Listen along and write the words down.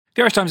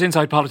The Irish Times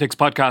Inside Politics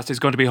podcast is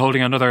going to be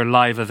holding another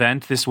live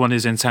event. This one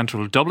is in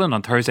central Dublin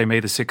on Thursday,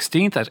 May the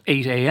 16th at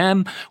 8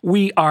 a.m.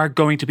 We are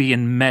going to be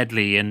in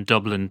Medley in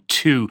Dublin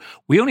too.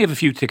 We only have a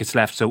few tickets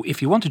left, so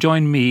if you want to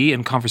join me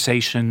in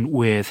conversation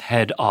with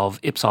head of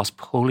Ipsos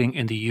polling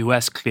in the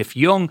US, Cliff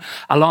Young,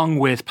 along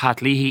with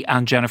Pat Leahy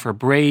and Jennifer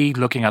Bray,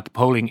 looking at the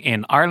polling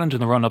in Ireland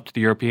in the run-up to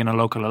the European and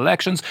local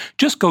elections,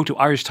 just go to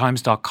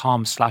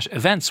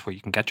irishtimes.com/events where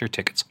you can get your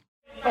tickets.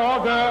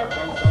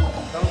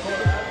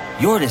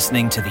 You're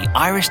listening to the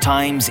Irish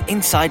Times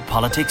Inside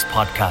Politics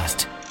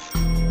podcast.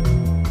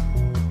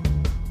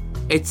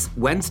 It's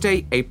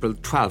Wednesday, April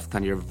 12th,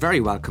 and you're very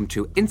welcome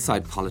to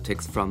Inside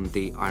Politics from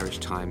the Irish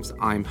Times.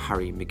 I'm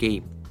Harry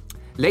McGee.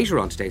 Later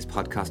on today's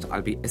podcast,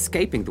 I'll be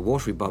escaping the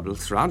watery bubble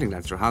surrounding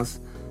Leinster House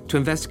to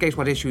investigate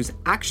what issues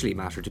actually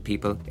matter to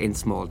people in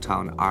small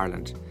town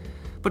Ireland.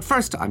 But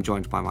first, I'm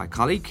joined by my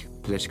colleague,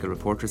 political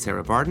reporter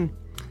Sarah Barden,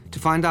 to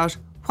find out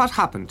what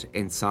happened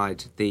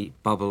inside the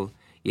bubble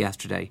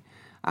yesterday.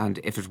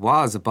 And if it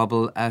was a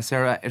bubble,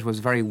 Sarah, it was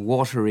a very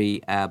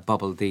watery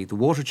bubble. The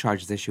water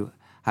charges issue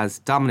has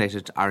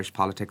dominated Irish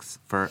politics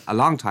for a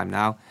long time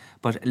now,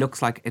 but it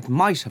looks like it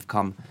might have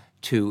come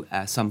to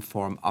some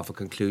form of a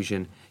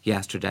conclusion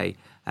yesterday.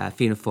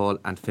 Fianna Fáil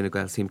and Fine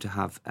Gael seem to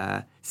have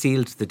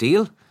sealed the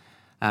deal,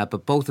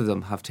 but both of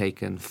them have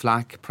taken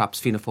flack,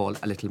 perhaps Fianna Fáil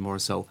a little more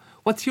so.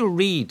 What's your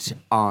read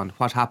on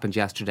what happened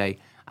yesterday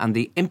and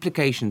the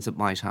implications it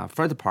might have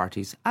for the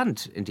parties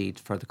and indeed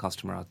for the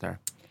customer out there?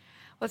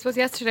 Well, I suppose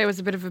yesterday was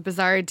a bit of a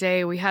bizarre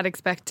day. We had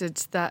expected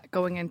that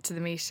going into the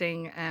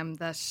meeting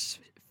that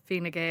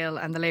Fine Gael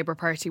and the Labour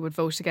Party would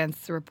vote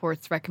against the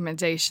report's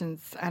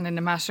recommendations, and in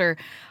a matter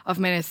of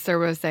minutes there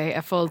was a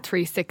full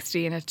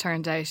 360, and it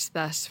turned out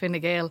that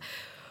Fine Gael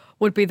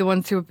would be the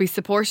ones who would be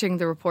supporting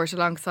the report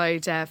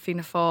alongside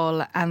Fianna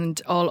Fáil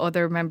and all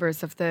other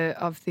members of the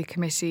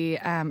committee,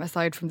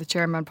 aside from the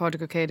chairman,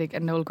 Pádraig Ó Céadaigh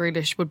and Noel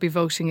Grealish, would be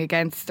voting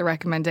against the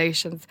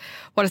recommendations.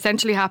 What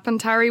essentially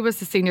happened, Harry, was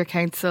the senior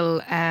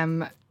counsel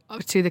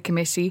to the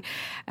committee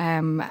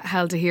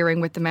held a hearing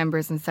with the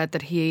members and said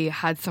that he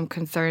had some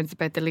concerns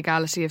about the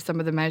legality of some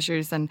of the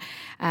measures and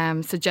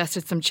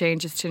suggested some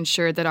changes to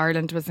ensure that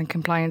Ireland was in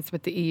compliance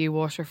with the EU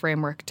Water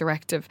Framework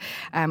Directive.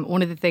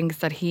 One of the things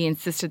that he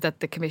insisted that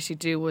the committee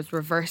do was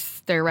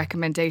reverse their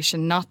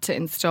recommendation not to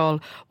install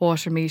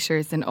water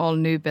meters in all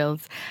new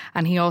builds,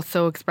 and he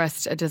also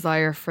expressed a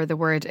desire for the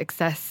word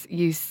excess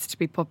use to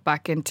be put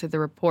back into the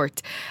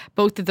report.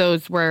 Both of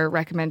those were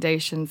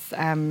recommendations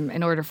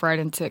in order for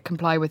Ireland to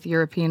comply with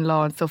European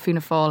law, and so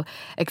Fianna Fáil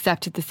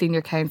accepted the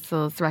senior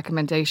council's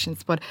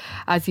recommendations, but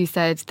as you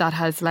said, that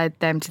has led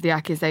them to the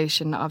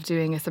accusation of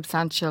doing a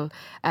substantial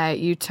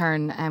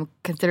U-turn.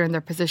 Considering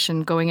their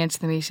position going into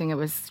the meeting, it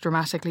was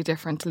dramatically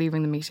different to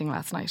leaving the meeting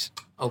last night.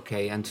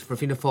 OK, and for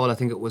Fianna Fáil, I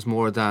think it was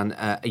more than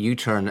a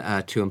U-turn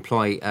to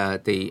employ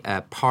the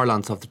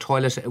parlance of the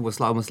toilet. It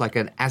was almost like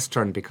an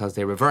S-turn, because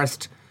they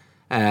reversed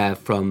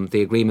from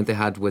the agreement they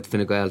had with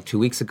Fine Gael 2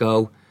 weeks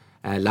ago,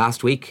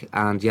 last week,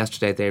 and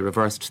yesterday they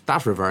reversed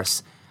that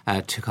reverse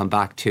to come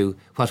back to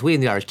what we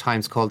in the Irish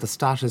Times call the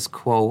status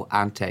quo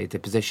ante, the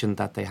position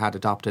that they had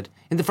adopted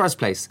in the first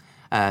place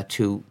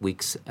 2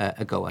 weeks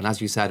ago. And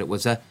as you said, it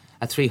was a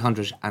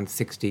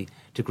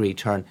 360-degree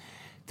turn.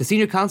 The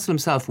senior counsel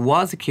himself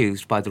was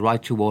accused by the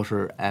Right to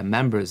Water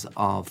members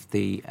of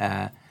the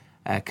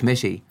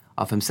committee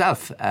of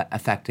himself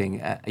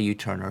affecting a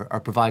U-turn or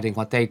providing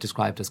what they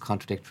described as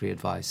contradictory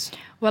advice.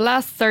 Well,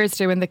 last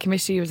Thursday, when the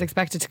committee was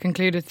expected to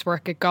conclude its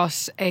work, it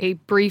got a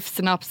brief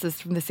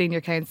synopsis from the senior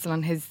counsel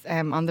on his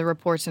on the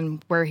report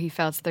and where he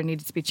felt there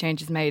needed to be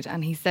changes made.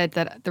 And he said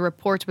that the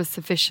report was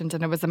sufficient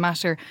and it was a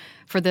matter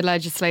for the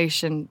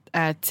legislation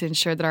to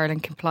ensure that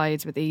Ireland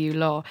complied with EU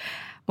law.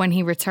 When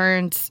he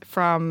returned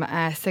from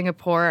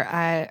Singapore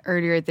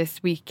earlier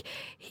this week,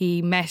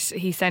 he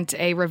sent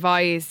a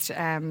revised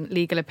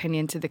legal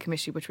opinion to the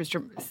committee, which was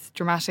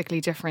dramatically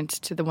different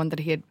to the one that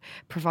he had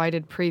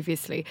provided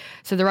previously.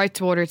 So the Right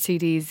to Water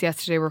TDs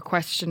yesterday were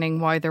questioning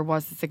why there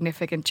was a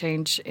significant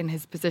change in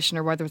his position,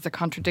 or why there was a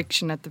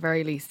contradiction at the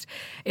very least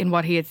in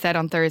what he had said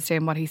on Thursday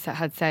and what he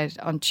had said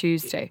on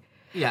Tuesday.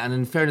 Yeah, and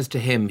in fairness to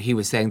him, he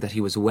was saying that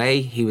he was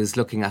away. He was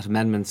looking at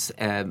amendments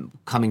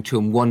coming to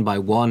him one by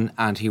one,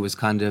 and he was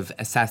kind of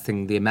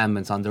assessing the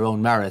amendments on their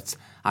own merits.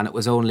 And it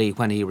was only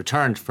when he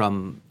returned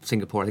from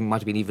Singapore, I think it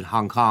might have been even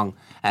Hong Kong,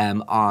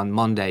 on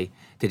Monday,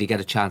 did he get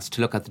a chance to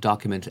look at the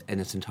document in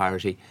its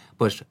entirety.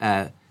 But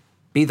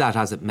be that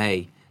as it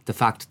may, the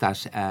fact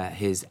that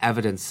his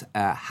evidence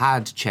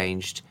had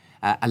changed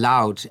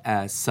allowed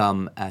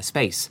some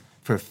space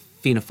for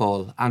Fianna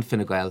Fáil and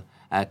Fine Gael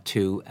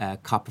to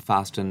copper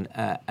fast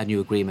a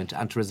new agreement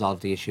and to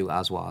resolve the issue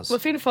as was. Well,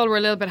 Fianna Fáil were a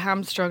little bit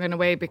hamstrung in a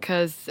way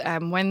because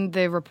when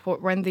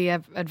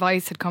the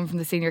advice had come from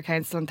the senior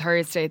council on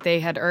Thursday, they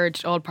had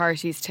urged all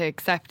parties to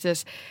accept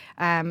it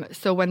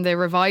So when the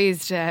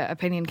revised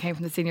opinion came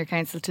from the senior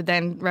counsel to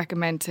then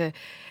recommend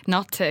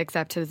not to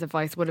accept his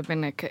advice would have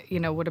been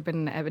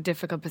a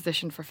difficult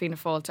position for Fianna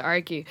Fáil to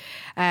argue.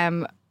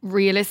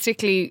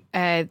 Realistically,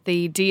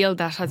 the deal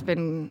that has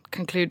been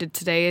concluded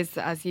today is,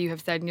 as you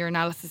have said in your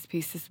analysis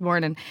piece this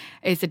morning,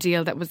 is a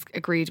deal that was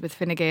agreed with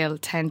Fine Gael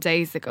 10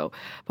 days ago.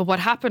 But what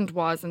happened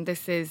was, and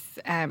this is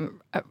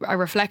a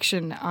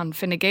reflection on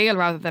Fine Gael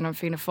rather than on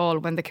Fianna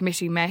Fáil, when the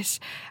committee met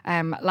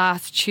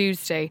last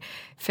Tuesday,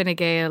 Fine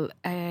Gael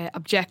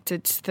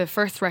objected to the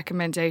first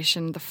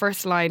recommendation, the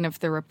first line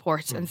of the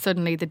report, and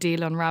suddenly the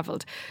deal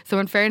unravelled. So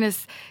in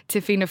fairness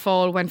to Fianna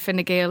Fáil, when Fine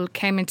Gael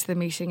came into the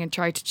meeting and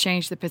tried to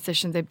change the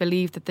position, they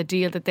believed that the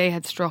deal that they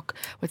had struck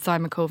with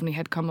Simon Coveney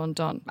had come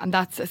undone. And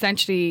that's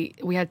essentially,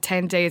 we had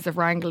 10 days of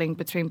wrangling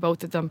between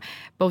both of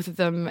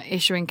them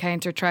issuing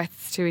counter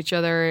threats to each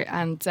other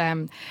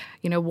and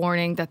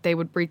warning that they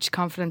would breach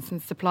confidence in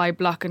supply,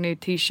 block a new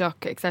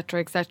Taoiseach, etc.,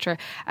 etc.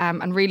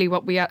 And really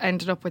what we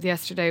ended up with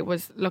yesterday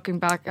was looking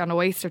back on a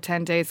waste of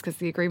 10 days, because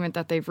the agreement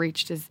that they've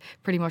reached is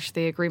pretty much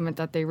the agreement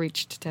that they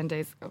reached 10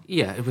 days ago.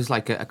 Yeah, it was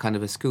like a kind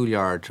of a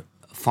schoolyard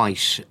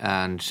fight,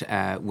 and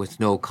with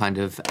no kind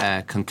of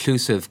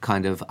conclusive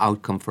kind of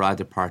outcome for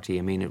either party.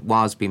 I mean, it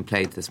was being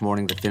played this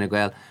morning that Fine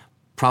Gael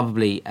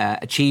probably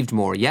achieved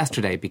more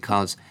yesterday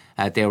because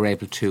they were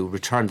able to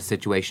return the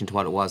situation to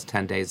what it was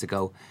 10 days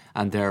ago,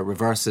 and their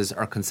reverses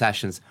or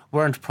concessions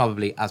weren't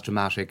probably as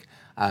dramatic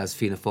as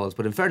Fianna Fáil's.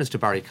 But in fairness to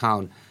Barry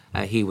Cowan,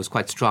 he was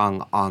quite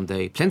strong on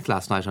the plinth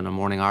last night on a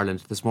Morning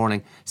Ireland this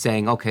morning,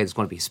 saying, OK, there's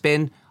going to be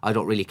spin. I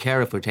don't really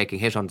care if we're taking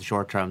hit on the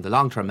short term. The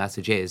long term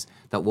message is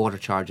that water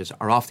charges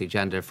are off the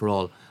agenda for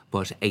all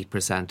but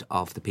 8%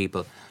 of the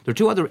people. There are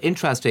two other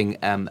interesting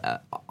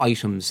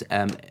items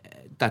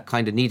that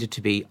kind of needed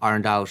to be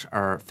ironed out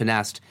or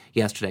finessed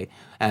yesterday.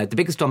 The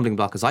biggest stumbling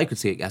block, as I could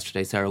see it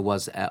yesterday, Sarah,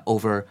 was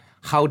over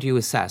how do you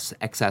assess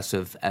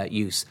excessive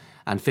use.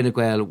 And Fine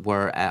Gael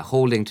were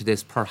holding to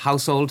this per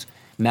household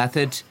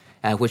method,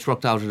 which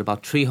worked out at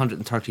about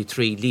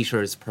 333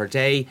 litres per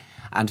day,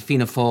 and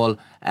Fianna Fáil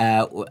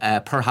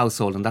per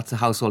household, and that's a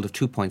household of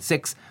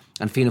 2.6.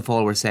 And Fianna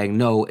Fáil were saying,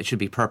 no, it should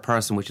be per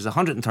person, which is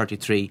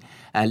 133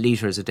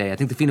 litres a day. I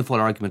think the Fianna Fáil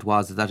argument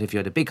was that if you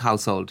had a big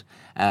household,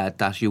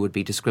 that you would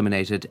be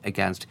discriminated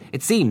against.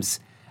 It seems,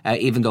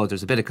 even though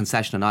there's a bit of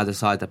concession on either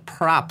side, that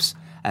perhaps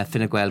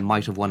Fine Gael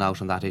might have won out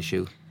on that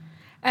issue.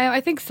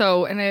 I think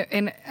so.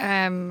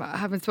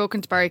 Having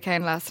spoken to Barry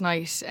Cowan last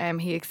night,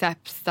 he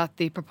accepts that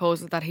the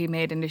proposal that he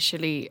made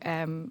initially,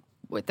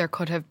 there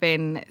could have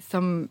been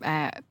some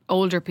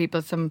older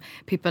people, some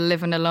people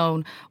living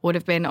alone would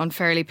have been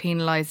unfairly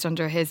penalised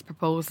under his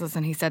proposals,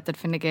 and he said that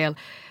Fine Gael,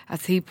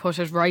 as he put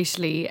it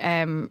rightly,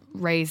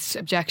 raised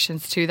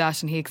objections to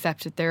that, and he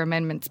accepted their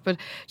amendments. But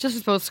just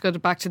supposed to go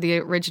back to the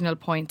original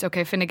point,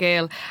 okay, Fine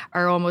Gael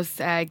are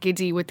almost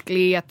giddy with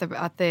glee at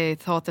the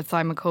thought that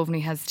Simon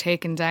Coveney has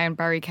taken down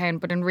Barry Cowan,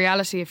 but in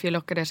reality, if you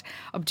look at it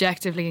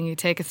objectively and you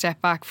take a step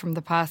back from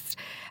the past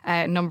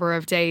number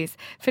of days,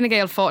 Fine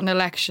Gael fought an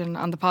election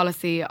on the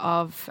policy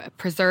of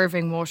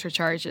preserving water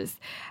charges.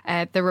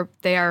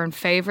 They are in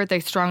favour. They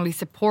strongly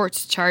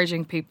support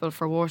charging people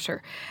for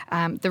water.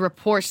 The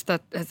report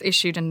that has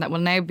issued and that will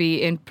now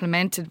be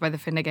implemented by the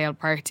Fine Gael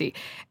party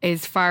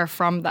is far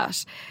from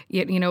that.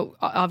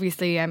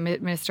 Obviously,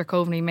 Minister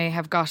Coveney may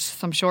have got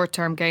some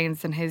short-term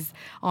gains in his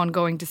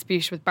ongoing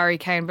dispute with Barry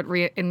Cowan, but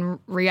in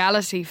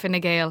reality, Fine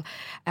Gael,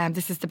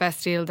 this is the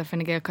best deal that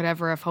Fine Gael could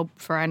ever have hoped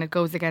for, and it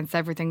goes against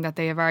everything that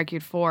they have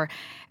argued for.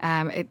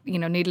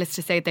 Needless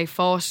to say, they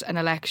fought an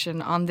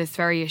election on this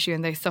very issue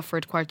and they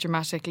suffered quite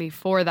dramatically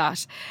for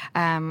that.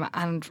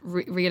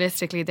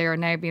 Realistically, they are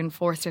now being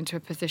forced into a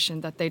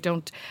position that they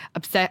don't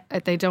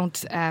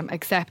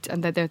accept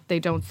and that they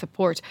don't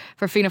support.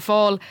 For Fianna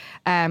Fáil,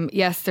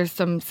 yes, there's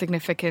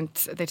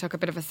they took a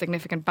bit of a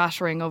significant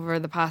battering over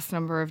the past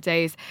number of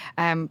days,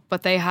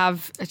 but they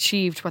have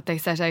achieved what they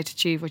set out to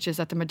achieve, which is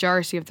that the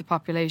majority of the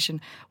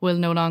population will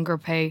no longer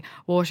pay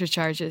water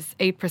charges.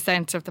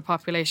 8% of the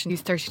population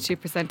use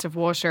 32% of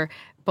water,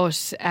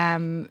 but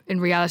in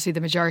reality,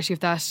 the majority of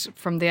that,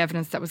 from the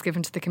evidence that was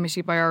given to the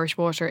committee by Irish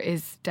Water,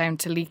 is down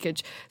to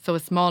leakage. So a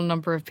small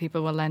number of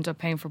people will end up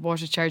paying for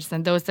water charges,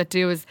 and those that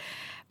do, as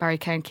Barry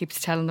Cowan keeps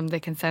telling them, they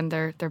can send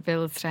their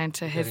bills down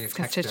to his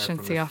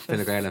constituency office.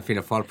 Fine Gael and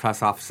Fianna Fáil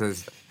press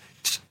offices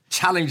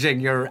challenging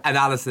your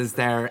analysis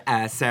there,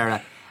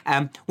 Sarah.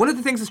 One of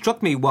the things that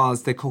struck me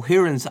was the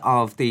coherence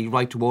of the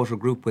Right to Water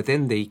group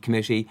within the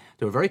committee.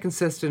 They were very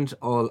consistent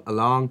all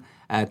along.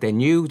 They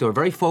knew, they were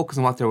very focused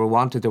on what they were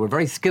wanted. They were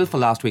very skillful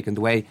last week in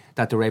the way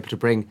that they were able to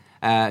bring,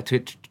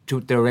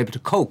 they were able to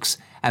coax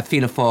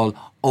Fianna Fáil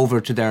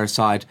over to their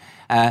side.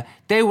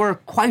 They were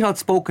quite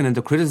outspoken in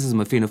the criticism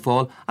of Fianna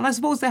Fáil, and I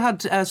suppose they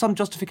had some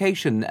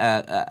justification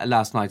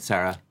last night,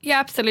 Sarah. Yeah,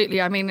 absolutely.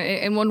 I mean,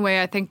 in one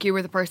way, I think you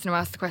were the person who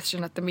asked the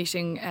question at the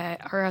meeting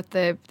or at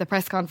the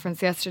press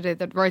conference yesterday,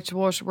 that Right to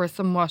Water were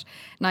somewhat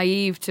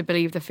naive to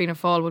believe that Fianna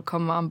Fáil would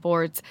come on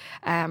board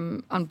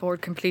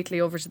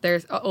completely over to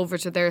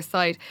their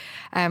side.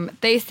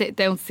 They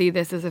don't see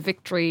this as a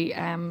victory.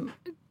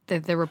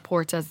 the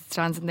report as it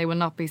stands, and they will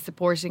not be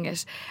supporting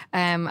it.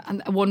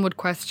 And one would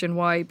question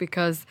why,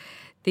 because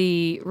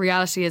the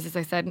reality is, as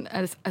I said,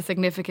 a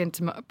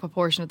significant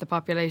proportion of the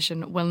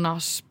population will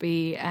not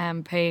be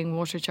paying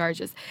water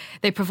charges.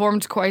 They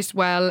performed quite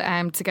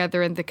well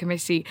together in the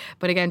committee,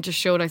 but again, just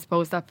showed, I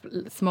suppose, that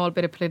small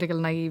bit of political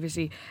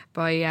naivety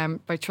by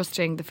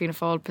trusting the Fianna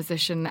Fáil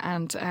position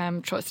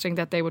and trusting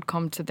that they would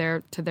come to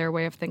their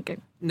way of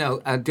thinking.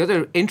 No, the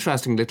other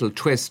interesting little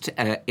twist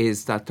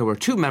is that there were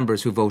two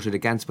members who voted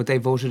against, but they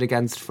voted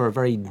against for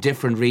very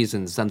different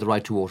reasons than the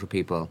Right to Water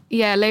people.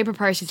 Yeah, Labour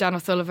Party's Jan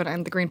O'Sullivan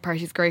and the Green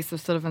Party's Grace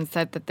O'Sullivan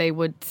said that they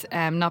would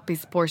not be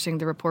supporting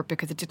the report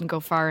because it didn't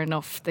go far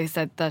enough. They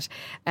said that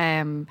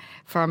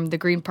from the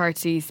Green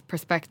Party's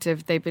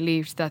perspective, they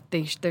believed that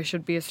there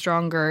should be a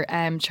stronger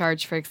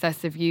charge for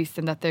excessive use,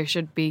 and that there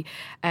should be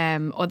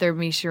other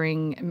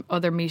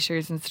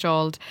meters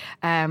installed.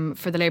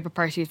 For the Labour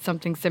Party, it's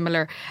something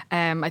similar.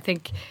 I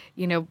think,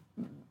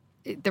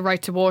 the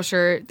right to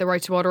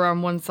water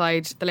on one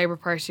side, the Labour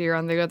Party are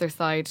on the other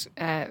side.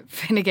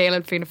 Fine Gael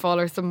and Fianna Fáil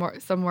are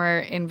somewhere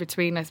in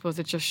between. I suppose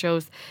it just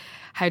shows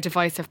how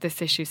divisive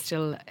this issue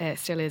still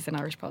is in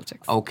Irish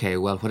politics. OK,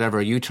 well,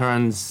 whatever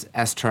U-turns,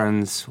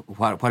 S-turns,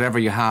 whatever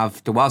you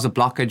have, there was a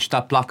blockage.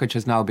 That blockage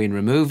has now been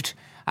removed,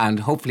 and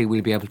hopefully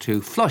we'll be able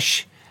to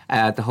flush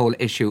the whole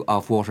issue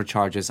of water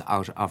charges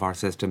out of our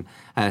system.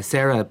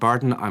 Sarah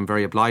Barden, I'm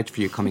very obliged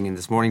for you coming in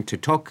this morning to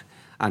talk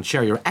and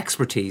share your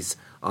expertise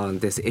on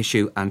this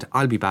issue, and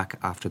I'll be back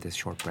after this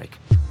short break.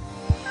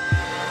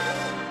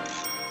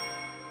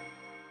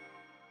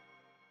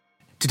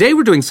 Today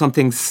we're doing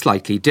something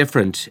slightly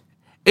different.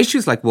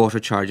 Issues like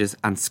water charges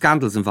and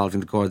scandals involving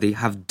the Gardaí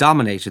have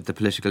dominated the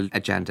political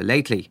agenda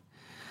lately.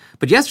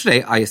 But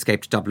yesterday I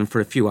escaped Dublin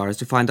for a few hours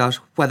to find out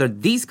whether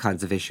these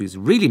kinds of issues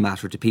really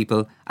matter to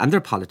people and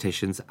their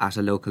politicians at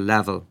a local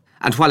level.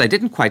 And while I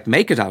didn't quite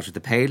make it out of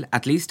the pale,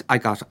 at least I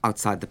got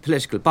outside the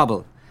political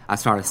bubble,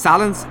 as far as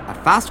Sallins, a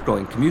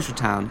fast-growing commuter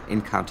town in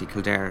County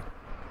Kildare.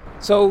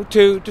 So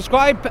to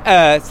describe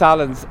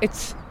Sallins,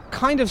 it's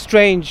kind of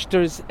strange.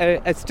 There's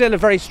still a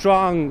very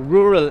strong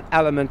rural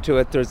element to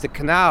it. There's the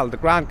canal, the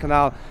Grand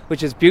Canal,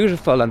 which is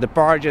beautiful, and the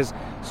barges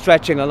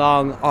stretching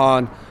along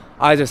on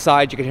either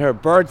side. You can hear a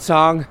bird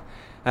song.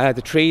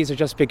 The trees are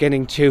just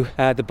beginning to,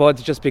 the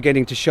buds are just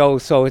beginning to show.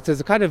 So there's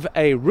a kind of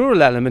a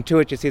rural element to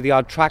it. You see the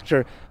odd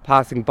tractor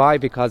passing by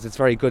because it's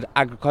very good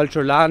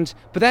agricultural land.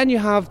 But then you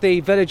have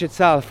the village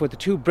itself with the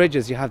two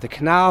bridges. You have the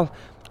canal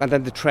and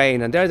then the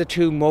train. And they're the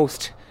two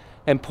most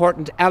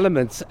important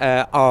elements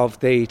of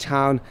the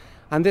town.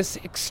 And this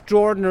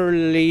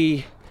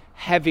extraordinarily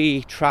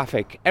heavy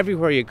traffic.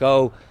 Everywhere you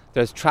go,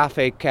 there's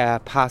traffic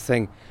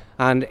passing.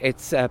 And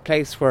it's a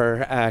place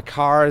where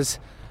cars,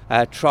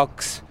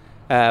 trucks,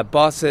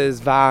 buses,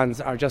 vans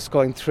are just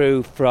going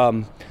through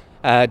from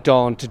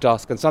dawn to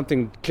dusk, and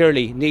something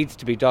clearly needs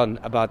to be done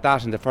about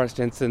that in the first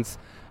instance.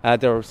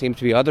 There seem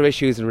to be other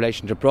issues in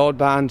relation to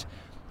broadband,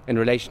 in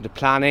relation to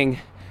planning,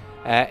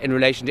 in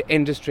relation to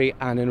industry,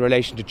 and in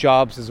relation to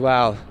jobs as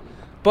well.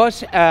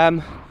 But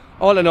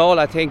all in all,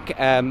 I think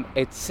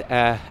it's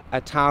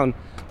a town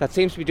that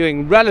seems to be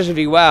doing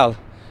relatively well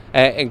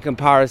in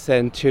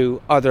comparison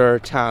to other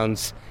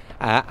towns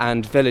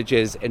and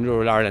villages in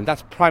rural Ireland.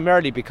 That's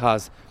primarily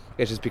because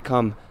it has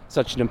become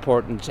such an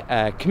important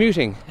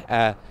commuting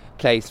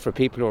place for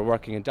people who are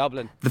working in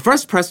Dublin. The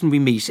first person we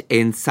meet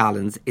in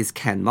Sallins is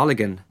Ken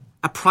Mulligan,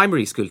 a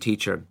primary school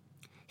teacher.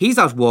 He's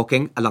out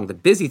walking along the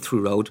busy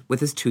through road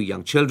with his two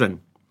young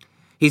children.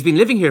 He's been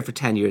living here for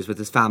 10 years with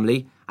his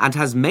family and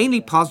has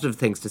mainly positive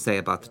things to say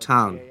about the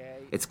town.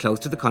 It's close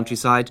to the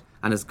countryside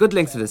and has good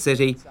links to the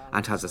city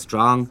and has a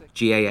strong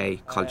GAA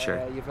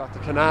culture. You've got the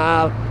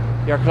canal,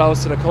 you're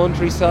close to the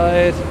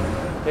countryside.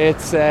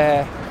 It's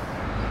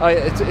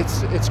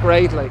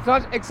great. Like,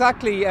 not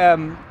exactly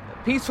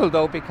peaceful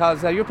though,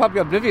 because you're probably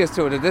oblivious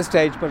to it at this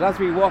stage, but as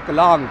we walk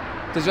along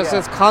there's just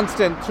this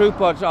constant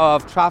throughput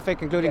of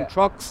traffic, including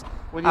trucks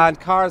and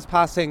cars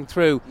passing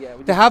through.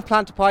 They have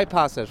planned to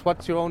bypass it.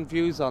 What's your own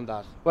views on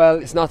that? Well,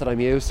 it's not that I'm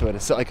used to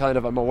it.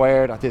 I'm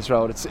aware that this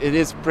road it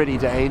is pretty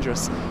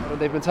dangerous. But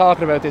they've been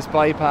talking about this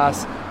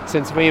bypass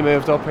since we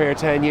moved up here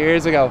 10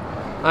 years ago,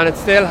 and it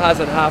still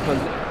hasn't happened.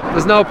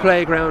 There's no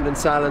playground in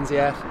Sallins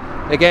yet.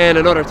 Again,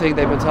 another thing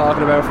they've been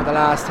talking about for the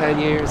last 10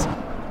 years.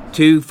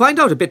 To find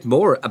out a bit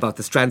more about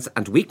the strengths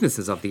and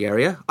weaknesses of the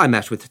area, I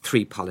met with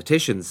three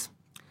politicians.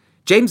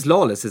 James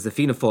Lawless is a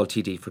Fianna Fáil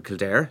TD for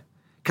Kildare.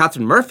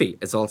 Catherine Murphy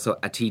is also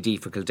a TD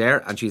for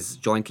Kildare, and she's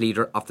joint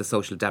leader of the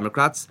Social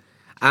Democrats.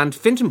 And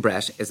Fintan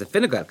Brett is a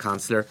Fine Gael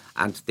councillor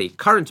and the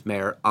current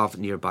mayor of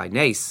nearby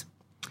Naas.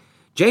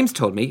 James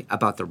told me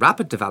about the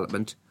rapid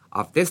development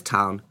of this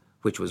town,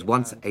 which was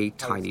once a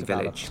tiny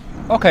village.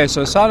 Okay,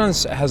 so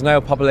Sallins has now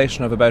a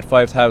population of about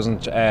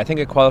 5,000. I think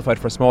it qualified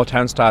for small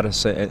town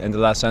status in the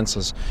last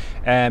census.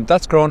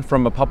 That's grown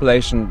from a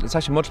population, it's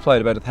actually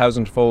multiplied about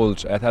 1,000-fold,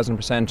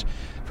 1,000%,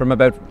 from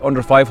about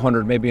under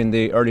 500 maybe in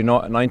the early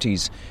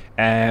 90s.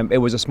 It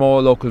was a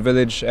small local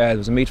village, there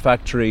was a meat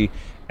factory,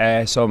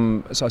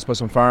 some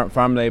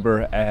farm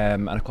labour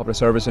and a couple of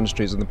service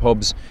industries and the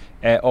pubs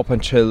up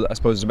until I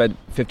suppose about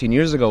 15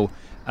 years ago,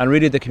 and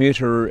really the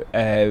commuter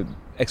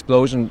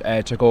explosion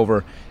took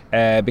over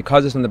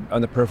because it's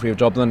on the periphery of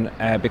Dublin,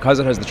 because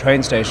it has the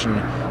train station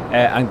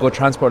and good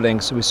transport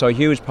links. We saw a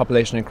huge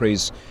population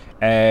increase.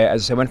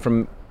 As I say, went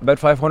from about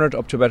 500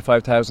 up to about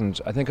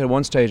 5,000. I think at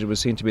one stage it was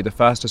seen to be the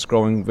fastest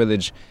growing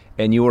village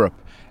in Europe.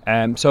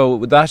 So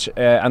with that,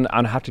 and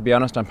I have to be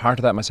honest, I'm part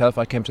of that myself.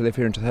 I came to live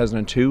here in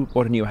 2002,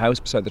 bought a new house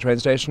beside the train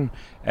station,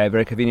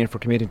 very convenient for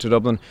commuting to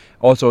Dublin.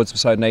 Also, it's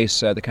beside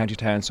Naas, the county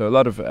town, so a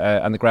lot of,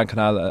 and the Grand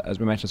Canal, as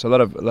we mentioned, so a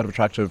lot of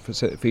attractive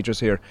features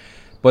here.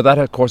 But that,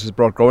 of course, has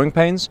brought growing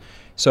pains.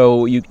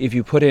 So if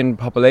you put in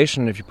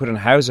population, if you put in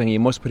housing, you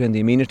must put in the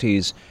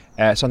amenities.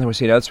 Something we're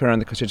seeing elsewhere in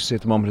the constituency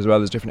at the moment as well.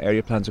 There's different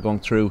area plans are going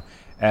through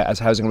as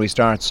housing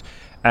restarts.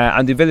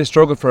 And the village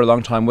struggled for a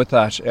long time with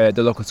that.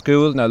 The local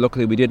school, now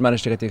luckily we did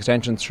manage to get the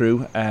extension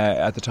through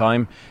at the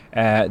time.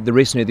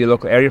 Recently the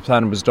local area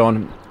plan was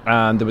done,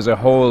 and there was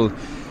a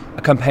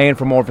campaign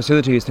for more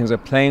facilities, things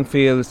like playing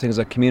fields, things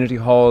like community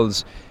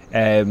halls,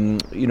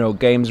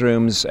 games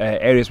rooms,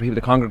 areas for people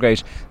to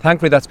congregate.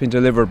 Thankfully that's been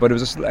delivered, but it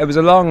was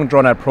a long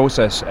drawn out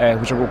process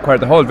which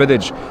required the whole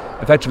village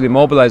effectively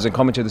mobilising,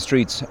 coming to the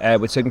streets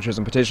with signatures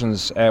and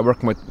petitions,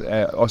 working with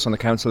us on the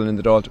council and in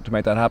the Dáil to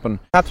make that happen.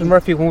 Catherine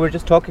Murphy, when we were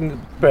just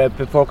talking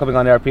before coming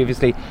on air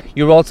previously,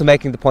 you were also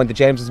making the point that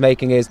James is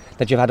making, is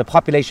that you've had a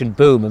population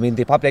boom. I mean,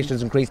 the population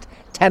has increased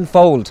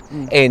tenfold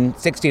in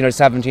 16 or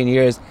 17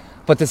 years.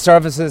 But the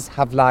services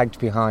have lagged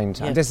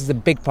behind, and this is a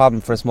big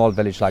problem for a small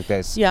village like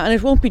this. Yeah, and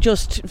it won't be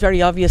just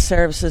very obvious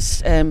services,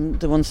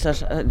 the ones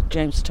that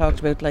James talked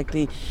about, like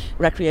the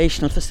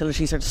recreational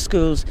facilities or the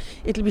schools.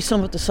 It'll be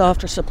some of the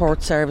softer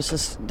support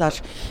services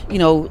that,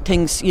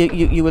 things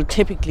you will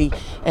typically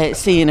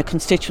see in a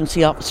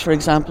constituency office, for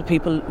example,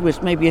 people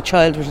with maybe a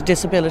child with a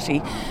disability,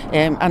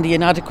 and the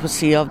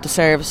inadequacy of the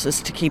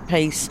services to keep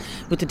pace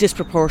with the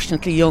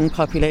disproportionately young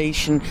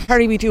population.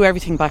 Harry, we do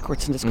everything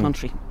backwards in this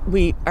country.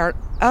 We are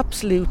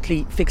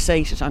absolutely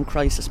fixated on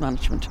crisis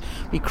management.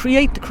 We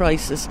create the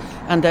crisis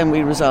and then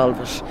we resolve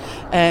it,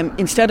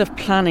 instead of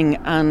planning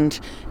and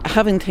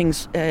having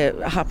things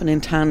happen in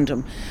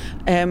tandem.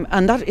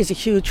 And that is a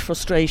huge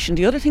frustration.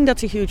 The other thing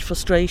that's a huge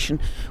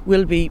frustration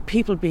will be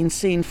people being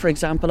seen, for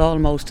example,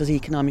 almost as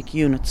economic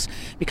units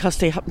because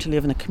they happen to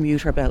live in a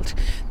commuter belt.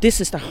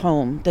 This is their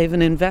home. They have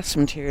an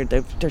investment here.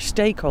 They're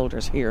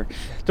stakeholders here.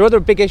 There are other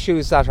big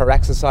issues that are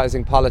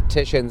exercising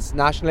politicians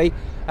nationally.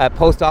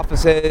 Post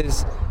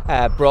offices,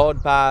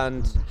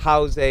 broadband,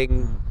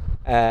 housing,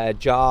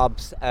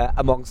 jobs,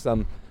 amongst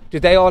them. Do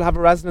they all have a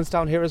resonance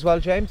down here as well,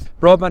 James?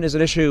 Broadband is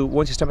an issue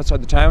once you step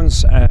outside the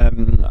towns.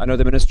 I know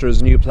the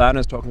Minister's new plan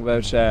is talking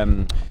about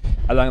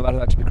allowing a lot of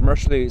that to be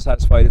commercially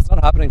satisfied. It's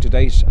not happening to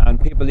date, and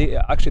people,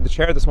 actually the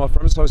chair of the Small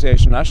Firms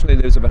Association nationally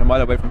lives about a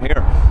mile away from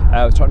here.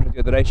 I was talking to her the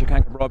other day, she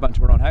can't get broadband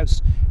to her own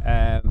house,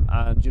 and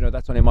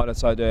that's only a mile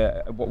outside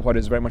what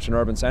is very much an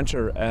urban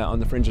centre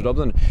on the fringe of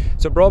Dublin.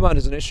 So broadband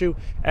is an issue.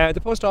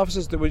 The post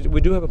offices, we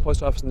do have a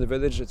post office in the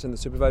village. It's in the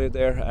Super Value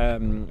there.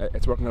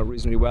 It's working out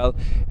reasonably well,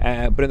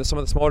 but in some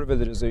of the smaller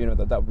villages,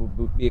 that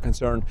would be a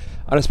concern.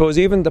 And I suppose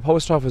even the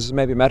post office is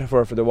maybe a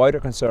metaphor for the wider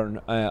concern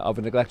of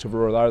a neglect of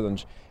rural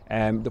Ireland.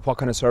 What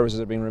kind of services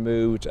are being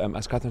removed.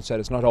 As Catherine said,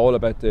 it's not all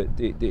about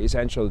the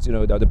essentials,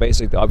 the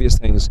basic, the obvious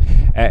things.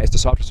 It's the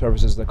softer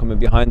services that come in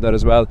behind that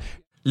as well.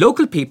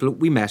 Local people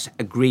we met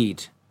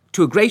agreed,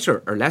 to a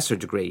greater or lesser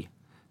degree,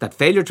 that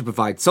failure to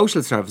provide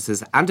social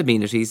services and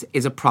amenities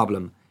is a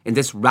problem in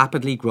this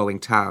rapidly growing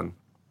town.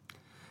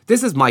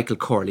 This is Michael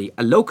Corley,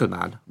 a local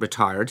man,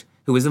 retired,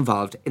 who is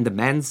involved in the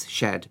Men's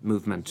Shed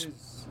movement.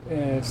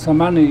 So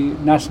many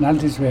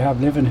nationalities we have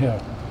living here,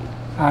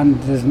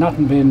 and there's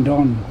nothing being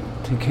done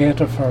to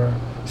cater for,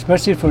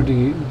 especially for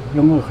the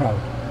younger crowd.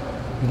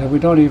 We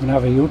don't even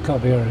have a youth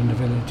club here in the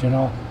village,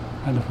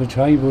 and which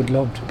I would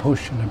love to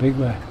push in a big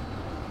way.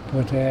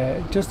 But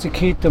just to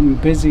keep them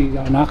busy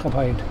and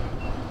occupied.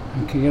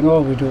 And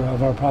we do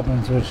have our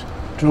problems with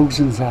drugs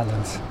and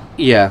salads.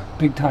 Yeah.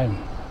 Big time.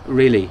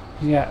 Really?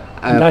 Yeah.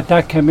 And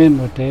that came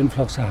in with the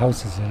influx of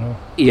houses,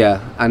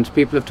 Yeah, and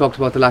people have talked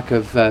about the lack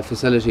of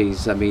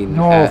facilities. I mean...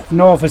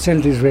 No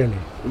facilities really.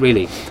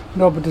 Really?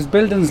 No, but there's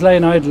buildings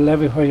lying idle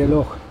everywhere you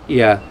look.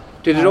 Yeah.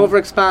 Did it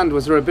overexpand?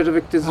 Was there a bit of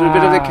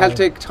the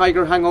Celtic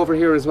tiger hangover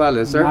here as well,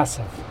 is there?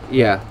 Massive.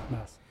 Yeah.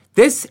 Massive.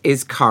 This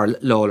is Carl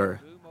Lawler,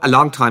 a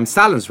long-time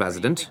Sallins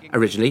resident,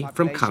 originally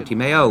from County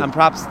Mayo. And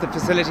perhaps the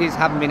facilities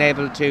haven't been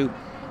able to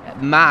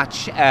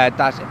match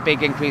that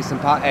big increase in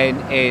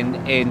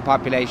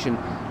population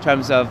in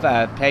terms of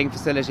playing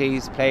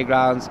facilities,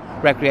 playgrounds,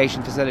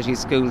 recreation facilities,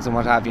 schools and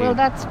what have you. Well,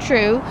 that's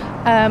true,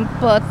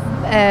 but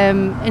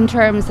in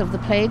terms of the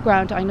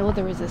playground, I know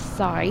there is a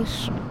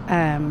site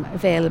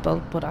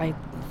available, but I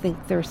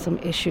think there's some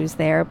issues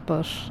there.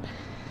 But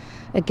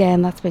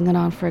again, that's been going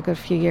on for a good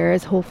few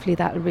years. Hopefully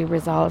that will be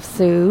resolved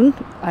soon.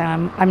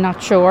 I'm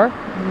not sure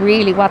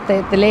really what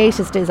the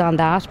latest is on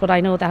that, but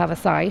I know they have a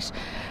site.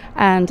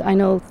 And I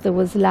know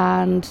there's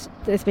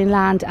been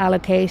land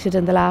allocated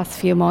in the last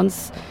few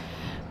months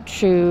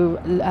through.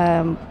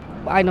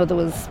 I know there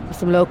was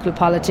some local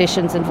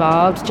politicians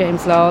involved.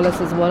 James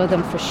Lawless is one of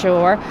them for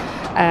sure.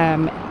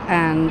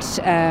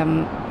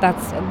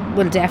 That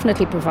will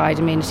definitely provide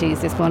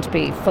amenities. There's going to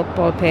be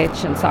football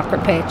pitch and soccer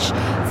pitch.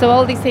 So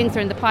all these things are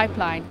in the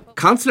pipeline.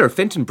 Councillor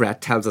Fintan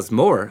Brett tells us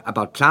more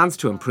about plans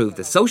to improve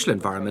the social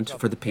environment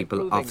for the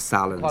people of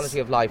Sallins. Quality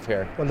of life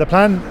here. Well, the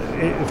plan,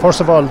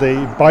 first of all,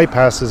 the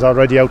bypass is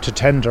already out to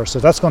tender, so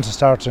that's going to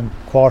start in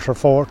quarter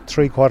four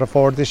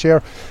this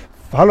year.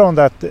 Following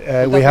that,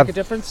 we have. Make a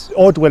difference?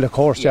 Oh, it will, of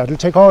course. Yeah, it'll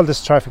take all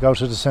this traffic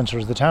out of the centre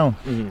of the town,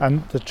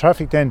 and the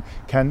traffic then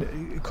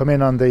can come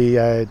in on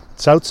the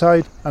south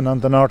side and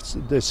on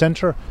the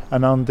centre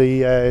and on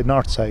the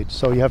north side.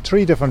 So you have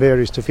 3 different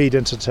areas to feed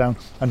into the town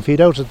and feed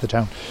out of the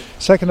town.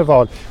 Second of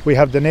all, we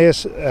have the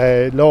NACE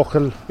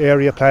local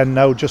area plan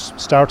now just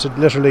started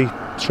literally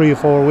 3 or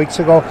 4 weeks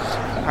ago,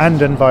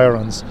 and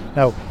environs.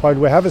 Now, while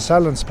we have a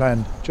Sallins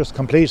plan just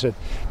completed,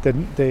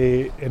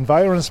 the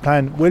environs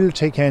plan will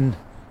take in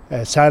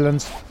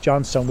Sallins,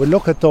 Johnstown. We'll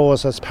look at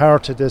those as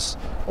part of this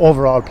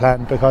overall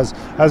plan because,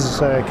 as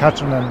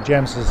Catherine and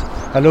James has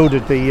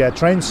alluded, the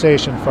train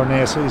station for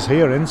NACE is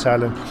here in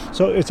Sallins.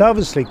 So it's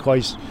obviously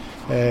quite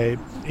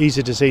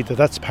easy to see that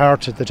that's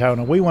part of the town,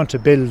 and we want to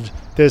build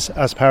this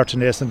as part of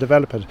NACE and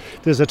develop it.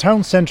 There's a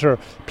town centre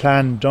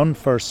plan done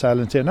for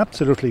Sallins, an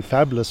absolutely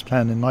fabulous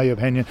plan in my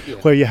opinion,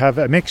 where you have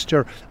a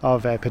mixture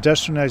of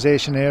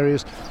pedestrianisation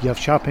areas, you have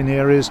shopping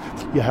areas,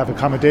 you have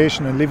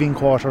accommodation and living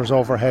quarters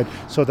overhead,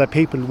 so that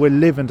people will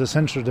live in the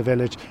centre of the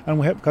village.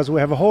 And because we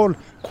have a whole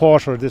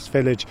quarter of this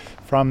village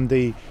from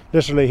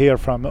literally here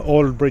from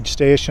Old Bridge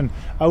Station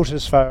out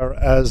as far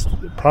as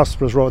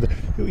Prosperous Road.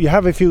 You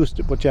have a few,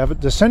 but you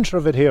have the centre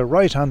of it here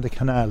right on the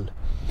canal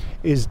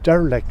is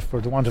derelict, for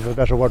the want of a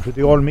better word, with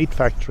the old meat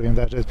factory, and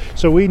that is.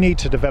 So we need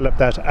to develop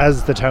that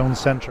as the town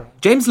centre.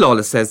 James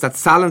Lawless says that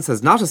Sallins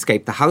has not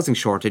escaped the housing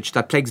shortage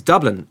that plagues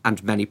Dublin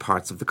and many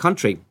parts of the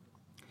country.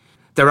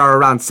 There are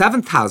around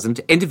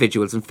 7,000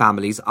 individuals and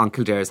families on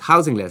Kildare's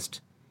housing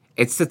list.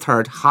 It's the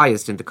 3rd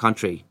highest in the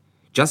country,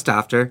 just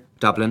after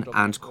Dublin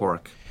and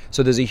Cork.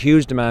 So there's a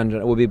huge demand,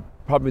 and it will be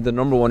probably the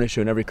number one issue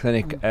in every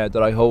clinic that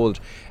I hold.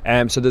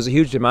 So there's a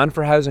huge demand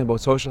for housing, both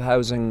social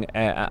housing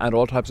and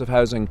all types of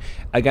housing.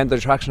 Again, the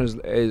attraction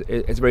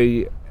is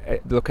very.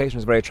 The location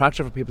is very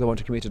attractive for people who want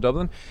to commute to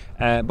Dublin,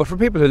 but for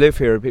people who live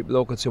here, people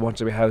locals who want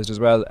to be housed as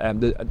well,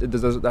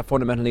 there's that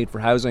fundamental need for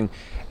housing,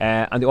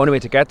 and the only way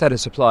to get that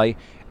is supply.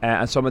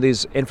 And some of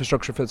these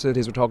infrastructure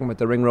facilities we're talking about,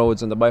 the ring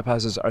roads and the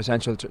bypasses, are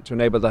essential to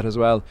enable that as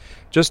well.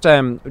 Just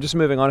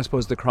moving on, I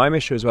suppose, the crime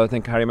issue as well. I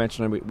think Harry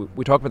mentioned, and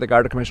we talk about the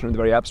Garda Commission in the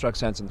very abstract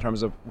sense in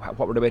terms of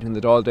what we're debating in the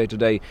Dáil day to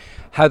day.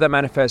 How that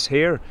manifests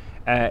here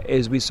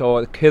is we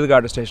saw Kill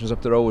Garda stations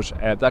up the road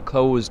that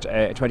closed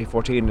in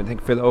 2014. I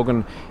think Phil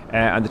Hogan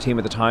and the team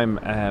at the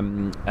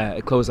time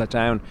closed that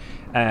down.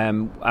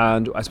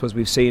 And I suppose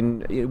we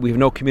have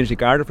no community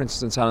Garda, for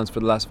instance, in Sallins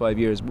for the last 5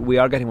 years. We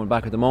are getting one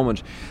back at the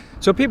moment.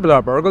 So people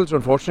are burgled,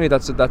 unfortunately,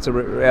 that's a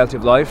reality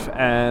of life,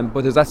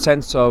 but there's that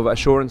sense of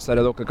assurance that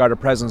a local Garda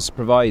presence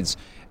provides.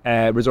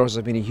 Resources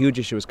have been a huge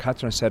issue, as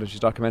Catherine said, and she's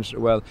documented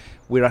it well.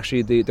 We're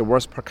actually the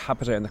worst per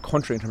capita in the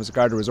country in terms of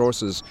Garda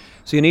resources.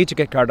 So you need to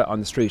get Garda on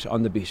the street,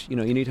 on the beat. You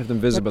need to have them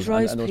visible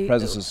and those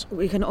presences.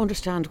 We can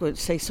understand,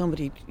 say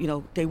somebody,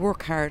 they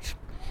work hard,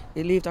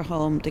 they leave their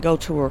home, they go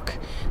to work,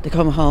 they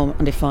come home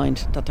and they find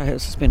that their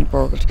house has been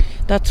burgled.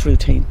 That's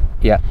routine.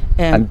 Yeah.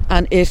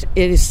 And it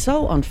is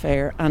so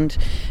unfair, and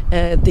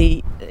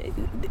the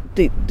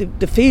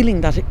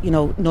feeling that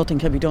nothing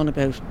can be done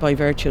about by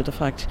virtue of the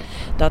fact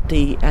that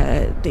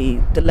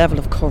the level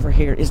of cover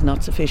here is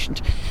not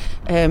sufficient.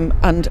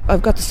 And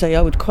I've got to say,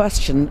 I would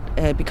question,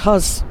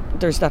 because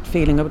there's that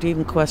feeling, I would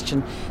even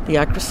question the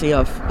accuracy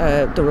of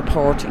the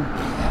reporting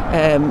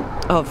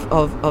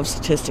of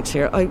statistics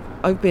here.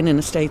 I've been in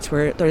estates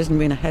where there hasn't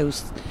been a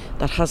house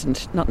that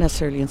hasn't, not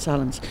necessarily in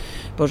Sallins,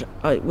 but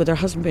where there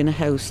hasn't been a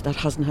house that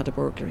hasn't had a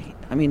burglary.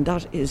 I mean,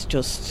 that is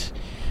just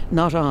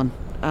not on.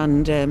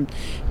 And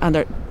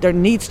there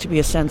needs to be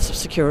a sense of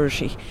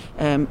security,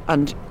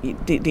 and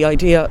the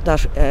idea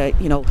that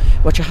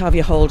what you have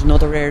you hold in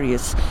other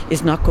areas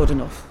is not good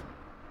enough.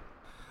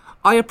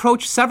 I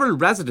approached several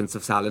residents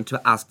of Sallins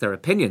to ask their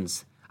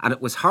opinions, and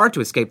it was hard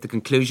to escape the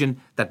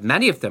conclusion that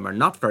many of them are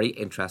not very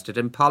interested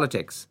in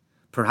politics.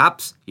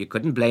 Perhaps you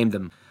couldn't blame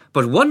them.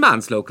 But one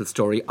man's local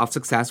story of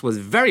success was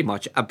very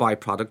much a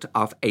byproduct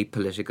of a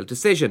political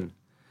decision.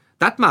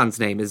 That man's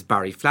name is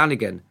Barry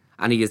Flanagan,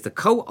 and he is the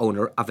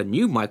co-owner of a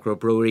new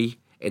microbrewery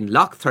in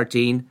Loch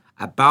 13,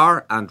 a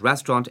bar and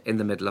restaurant in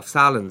the middle of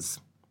Sallins.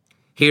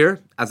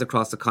 Here, as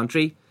across the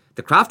country,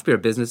 the craft beer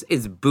business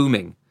is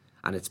booming,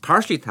 and it's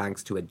partially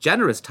thanks to a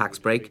generous tax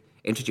break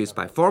introduced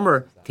by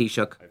former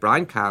Taoiseach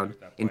Brian Cowan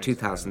in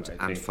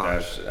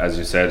 2005. As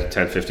you said,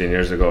 10-15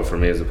 years ago for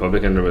me as a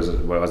publican there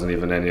wasn't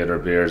even any other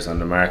beers on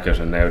the market,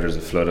 and now there's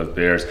a flood of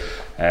beers.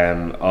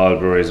 All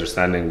breweries are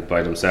standing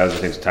by themselves. I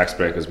think the tax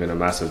break has been a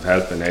massive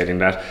help in aiding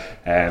that.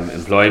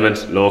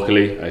 Employment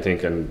locally, I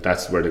think, and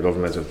that's where the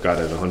government have got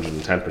it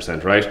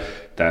 110% right,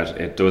 that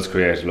it does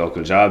create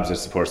local jobs, it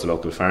supports the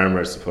local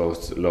farmers,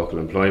 supports local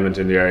employment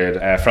in the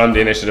area. From the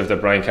initiative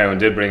that Brian Cowan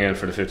did bring in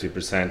for the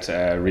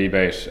 50%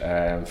 rebate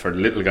for the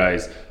little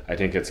guys, I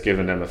think it's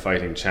given them a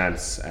fighting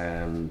chance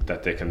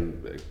that they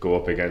can go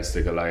up against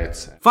the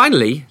Goliaths.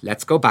 Finally,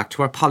 let's go back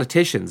to our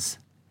politicians.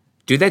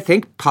 Do they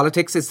think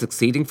politics is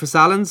succeeding for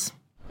Sallins?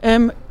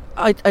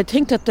 I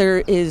think that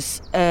there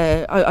is.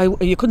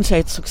 You couldn't say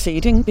it's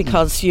succeeding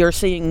because you're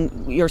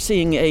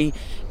seeing a,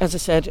 as I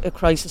said, a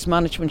crisis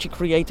management. You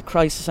create the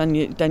crisis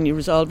and then you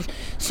resolve it.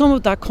 Some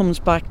of that comes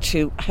back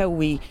to how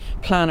we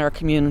plan our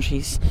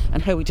communities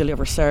and how we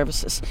deliver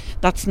services.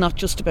 That's not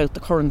just about the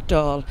current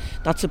Dáil.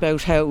 That's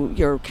about how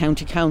your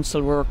county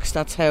council works.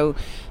 That's how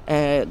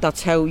your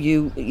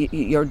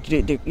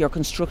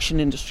construction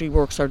industry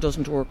works or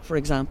doesn't work, for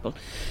example.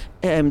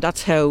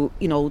 That's how,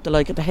 the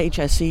like of the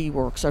HSE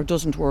works or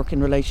doesn't work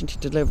in relation to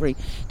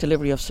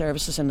delivery of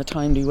services in a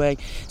timely way.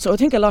 So I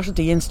think a lot of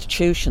the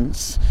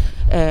institutions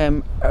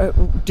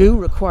do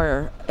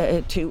require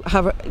to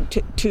have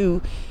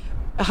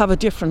a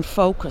different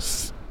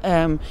focus,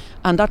 and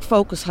that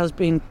focus has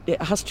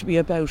to be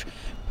about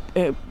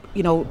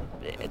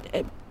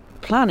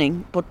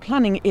planning, but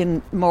planning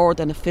in more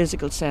than a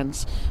physical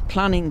sense,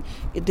 planning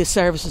the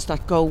services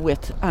that go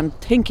with and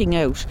thinking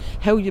out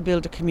how you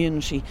build a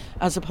community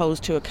as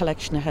opposed to a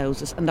collection of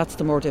houses, and that's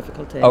the more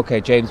difficult thing.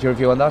 Okay, James, your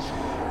view on that?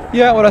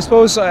 Yeah, well, I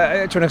suppose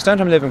to an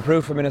extent I'm living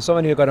proof. I mean, as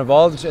someone who got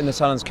involved in the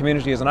Sallins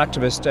community as an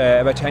activist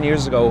about 10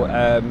 years ago,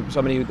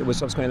 somebody who was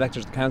subsequently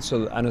elected to the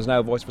council and is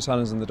now voice for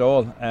Sallins in the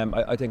Dáil,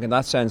 I think in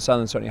that sense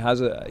Sallins certainly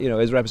has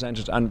is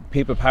represented, and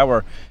people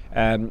power.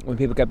 When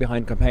people get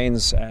behind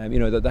campaigns,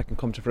 that can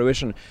come to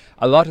fruition.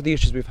 A lot of the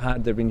issues we've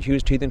had, there have been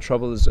huge teething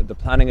troubles, the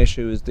planning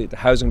issues, the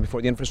housing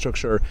before the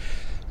infrastructure.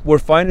 We're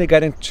finally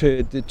getting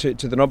to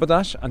the nub of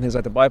that, and things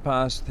like the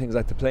bypass, things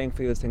like the playing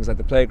fields, things like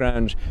the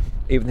playground,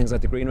 even things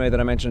like the greenway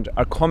that I mentioned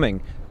are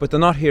coming, but they're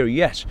not here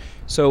yet.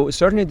 So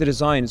certainly the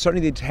design,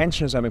 certainly the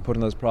attention is being put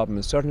on those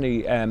problems,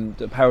 certainly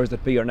the powers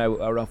that be are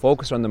now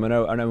focused on them, are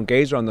now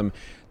engaged on them.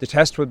 The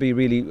test will be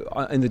really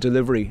in the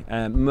delivery.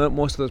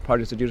 Most of those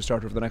projects are due to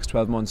start over the next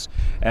 12 months.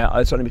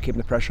 I'll certainly be keeping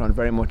the pressure on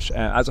very much,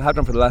 as I have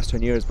done for the last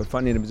 10 years, but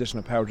finally in a position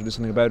of power to do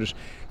something about it.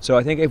 So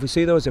I think if we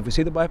see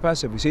the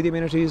bypass, if we see the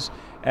amenities,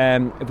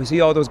 if we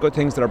see all those good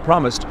things that are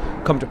promised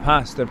come to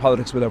pass, then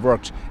politics will have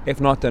worked. If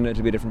not, then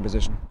it'll be a different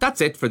position. That's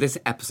it for this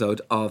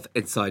episode of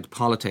Inside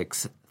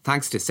Politics.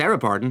 Thanks to Sarah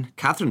Borden,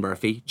 Catherine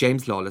Murphy,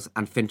 James Lawless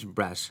and Fintan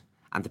Brett,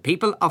 and the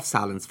people of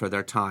Sallins for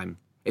their time.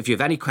 If you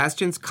have any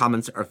questions,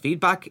 comments or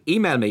feedback,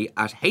 email me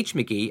at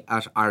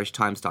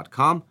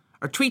hmcgee@irishtimes.com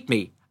or tweet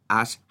me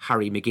at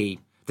Harry McGee.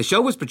 The show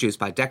was produced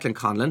by Declan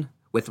Conlon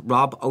with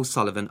Rob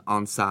O'Sullivan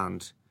on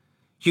sound.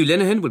 Hugh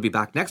Linehan will be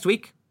back next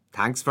week.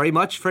 Thanks very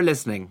much for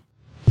listening.